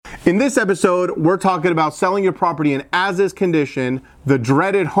In this episode, we're talking about selling your property in as-is condition, the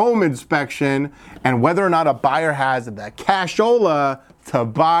dreaded home inspection, and whether or not a buyer has the cashola to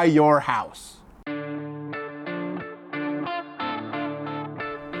buy your house.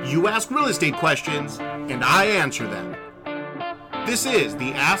 You ask real estate questions, and I answer them. This is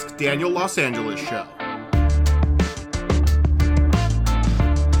the Ask Daniel Los Angeles Show.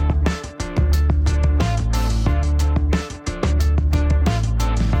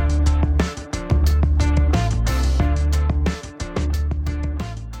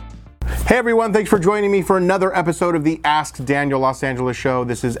 Hey everyone, thanks for joining me for another episode of the Ask Daniel Los Angeles Show.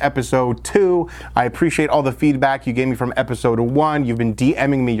 This is episode 2. I appreciate all the feedback you gave me from episode 1. You've been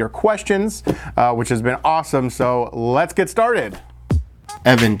DMing me your questions, which has been awesome. So let's get started.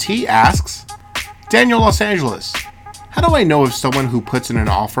 Evan T asks, Daniel Los Angeles, how do I know if someone who puts in an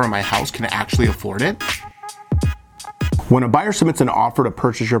offer on my house can actually afford it? When a buyer submits an offer to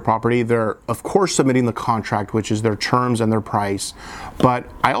purchase your property, they're of course submitting the contract, which is their terms and their price.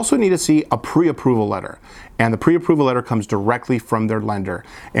 But I also need to see a pre-approval letter. And the pre-approval letter comes directly from their lender.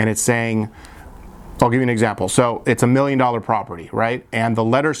 And it's saying, I'll give you an example. So it's $1 million property, right? And the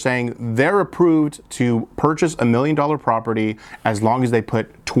letter saying they're approved to purchase $1 million property as long as they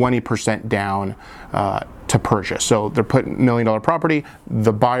put 20% down to purchase. So they're putting $1 million property,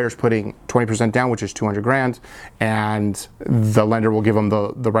 the buyer's putting 20% down, which is $200,000, and the lender will give them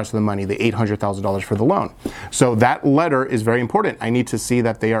the rest of the money, the $800,000 for the loan. So that letter is very important. I need to see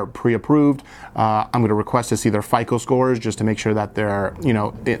that they are pre-approved. I'm going to request to see their FICO scores just to make sure that they're,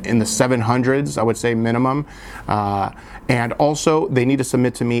 in the 700s, I would say minimum. And also they need to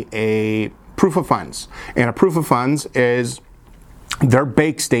submit to me a proof of funds. And a proof of funds is their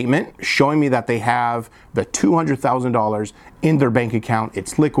bank statement showing me that they have the $200,000 in their bank account.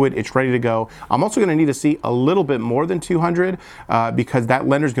 It's liquid, it's ready to go. I'm also going to need to see a little bit more than 200 because that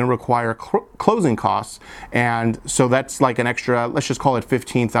lender is going to require closing costs. And so that's like an extra, let's just call it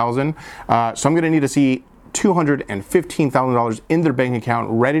 15,000. So I'm going to need to see $215,000 in their bank account,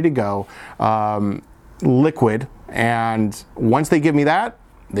 ready to go, liquid. And once they give me that,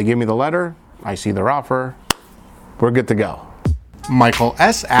 they give me the letter, I see their offer, we're good to go. Michael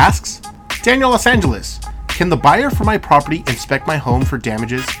S. asks, Daniel Los Angeles, can the buyer for my property inspect my home for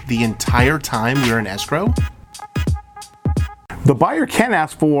damages the entire time we're in escrow? The buyer can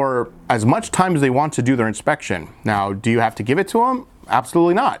ask for as much time as they want to do their inspection. Now, do you have to give it to them?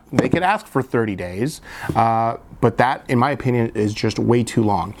 Absolutely not. They could ask for 30 days, but that, in my opinion, is just way too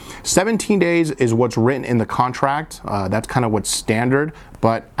long. 17 days is what's written in the contract. That's kind of what's standard,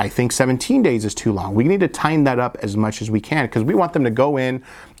 but I think 17 days is too long. We need to time that up as much as we can because we want them to go in,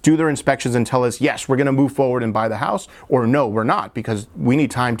 do their inspections and tell us, yes, we're going to move forward and buy the house, or no, we're not, because we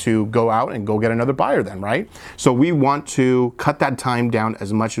need time to go out and go get another buyer then, right? So we want to cut that time down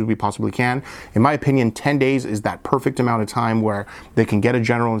as much as we possibly can. In my opinion, 10 days is that perfect amount of time where they can get a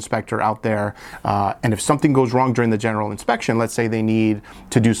general inspector out there. And if something goes wrong during the general inspection, let's say they need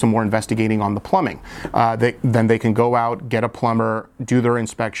to do some more investigating on the plumbing, then they can go out, get a plumber, do their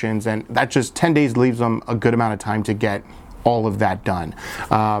inspections, and that just 10 days leaves them a good amount of time to get all of that done.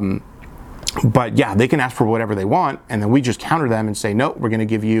 But yeah, they can ask for whatever they want, and then we just counter them and say, no, we're going to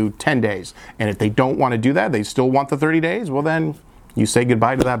give you 10 days. And if they don't want to do that, they still want the 30 days, well then you say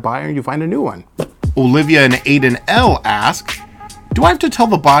goodbye to that buyer and you find a new one. Olivia and Aiden L. ask, do I have to tell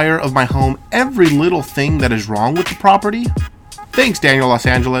the buyer of my home every little thing that is wrong with the property? Thanks, Daniel Los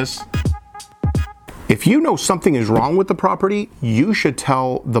Angeles. If you know something is wrong with the property, you should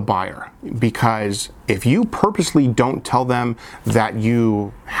tell the buyer, because if you purposely don't tell them that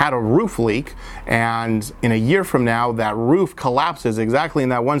you had a roof leak and in a year from now that roof collapses exactly in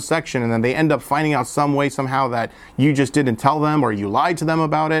that one section and then they end up finding out some way somehow that you just didn't tell them or you lied to them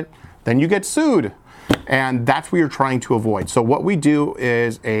about it, then you get sued. And that's what you're trying to avoid. So what we do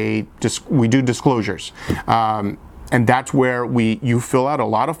is we do disclosures. And that's where you fill out a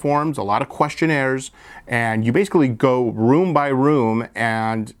lot of forms, a lot of questionnaires, and you basically go room by room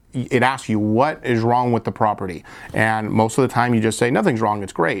and it asks you what is wrong with the property. And most of the time you just say nothing's wrong,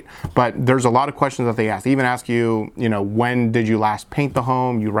 it's great. But there's a lot of questions that they ask. They even ask you, when did you last paint the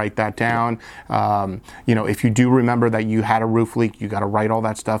home? You write that down. If you do remember that you had a roof leak, you got to write all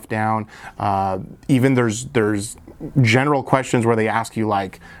that stuff down. Even there's general questions where they ask you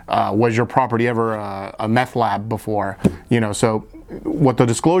like, was your property ever a meth lab before? So what the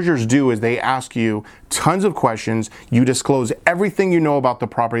disclosures do is they ask you tons of questions. You disclose everything you know about the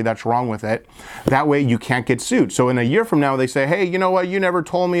property that's wrong with it. That way you can't get sued. So in a year from now, they say, hey, you know what? You never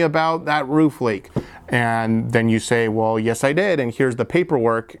told me about that roof leak. And then you say, well, yes, I did. And here's the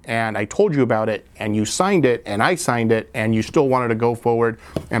paperwork. And I told you about it. And you signed it. And I signed it. And you still wanted to go forward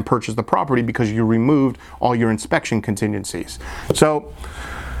and purchase the property because you removed all your inspection contingencies. So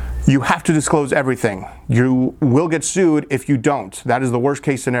you have to disclose everything. You will get sued if you don't. That is the worst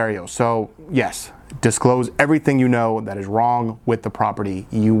case scenario. So yes, disclose everything you know that is wrong with the property.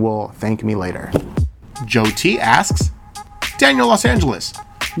 You will thank me later. Joe T asks, Daniel, Los Angeles,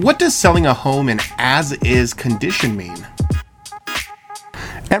 what does selling a home in as-is condition mean?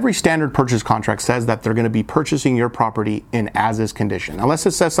 Every standard purchase contract says that they're going to be purchasing your property in as-is condition. Unless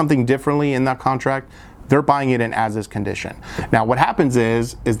it says something differently in that contract, they're buying it in as-is condition. Now, what happens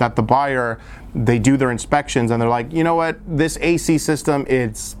is that the buyer, they do their inspections and they're like, you know what, this AC system,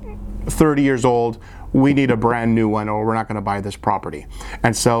 it's 30 years old. We need a brand new one or we're not going to buy this property.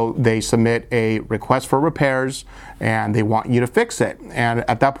 And so they submit a request for repairs and they want you to fix it. And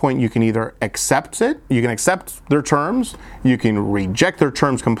at that point, you can either accept it, you can accept their terms, you can reject their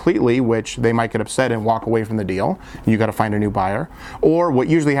terms completely, which they might get upset and walk away from the deal. You got to find a new buyer. Or what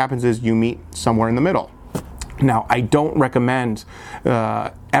usually happens is you meet somewhere in the middle. Now, I don't recommend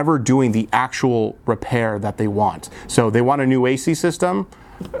ever doing the actual repair that they want. So they want a new AC system.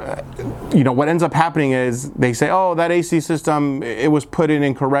 What ends up happening is they say, oh, that AC system, it was put in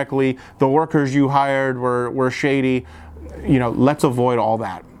incorrectly. The workers you hired were shady. Let's avoid all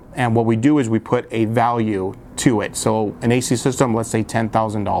that. And what we do is we put a value to it. So an AC system, let's say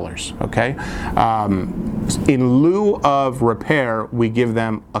 $10,000, okay? In lieu of repair, we give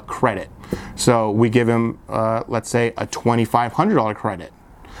them a credit. So we give them, let's say, a $2,500 credit.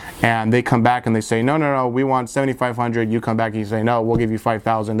 And they come back and they say, no, we want $7,500. You come back and you say, no, we'll give you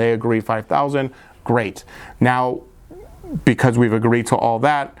 $5,000. They agree $5,000. Great. Now, because we've agreed to all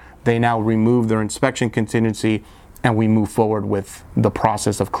that, they now remove their inspection contingency and we move forward with the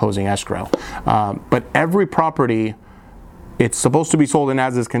process of closing escrow. But every property, it's supposed to be sold in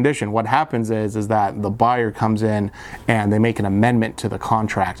as-is condition. What happens is that the buyer comes in and they make an amendment to the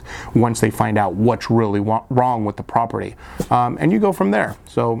contract once they find out what's really wrong with the property. And you go from there.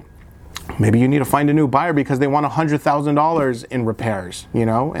 So maybe you need to find a new buyer because they want $100,000 in repairs,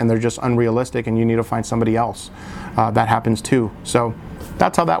 and they're just unrealistic and you need to find somebody else. That happens too. So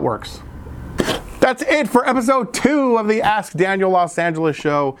that's how that works. That's it for episode 2 of the Ask Daniel Los Angeles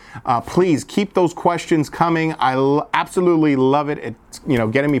show. Please keep those questions coming. I absolutely love it. It's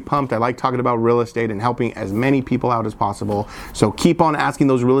getting me pumped. I like talking about real estate and helping as many people out as possible. So keep on asking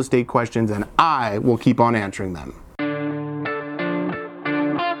those real estate questions and I will keep on answering them.